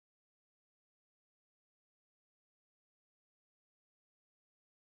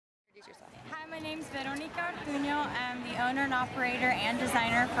introduce yourself. Hi, my name's Veronica Ortuño. I'm the owner and operator and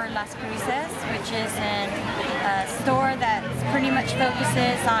designer for Cruxes, which is a store that pretty much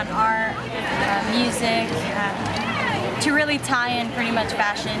focuses on art, music, to really tie in pretty much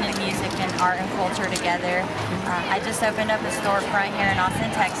fashion and music and art and culture together. I just opened up a storefront here in Austin,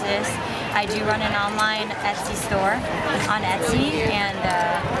 Texas. I do run an online Etsy store on Etsy, and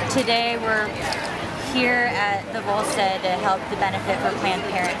today we're here at the Volstead to help the benefit for Planned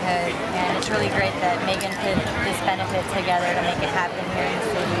Parenthood, and it's really great that Megan put this benefit together to make it happen here in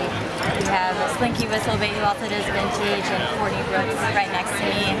the city. We have a Slinky Whistlebait who also does vintage, and Courtney Brooks right next to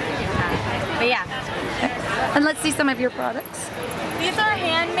me. But yeah. And let's see some of your products. These are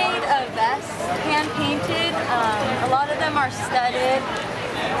handmade vests, hand painted. A lot of them are studded.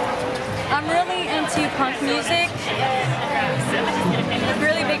 I'm really into punk music. It's a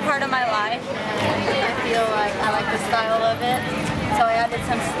really big part of my life. I feel like I like the style of it, so I added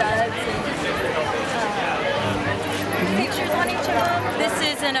some studs and pictures on each of them. This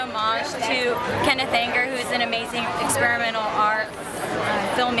is an homage to Kenneth Anger, who is an amazing experimental art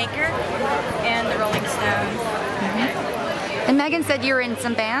filmmaker, and the Rolling Stones. And Megan said you were in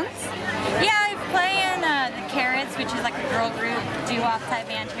some bands? Yeah, I play in the Carrots, which is like a girl group doo-wop type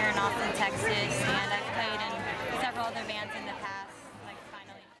band here in Austin, Texas, and I've played in several other bands in the past.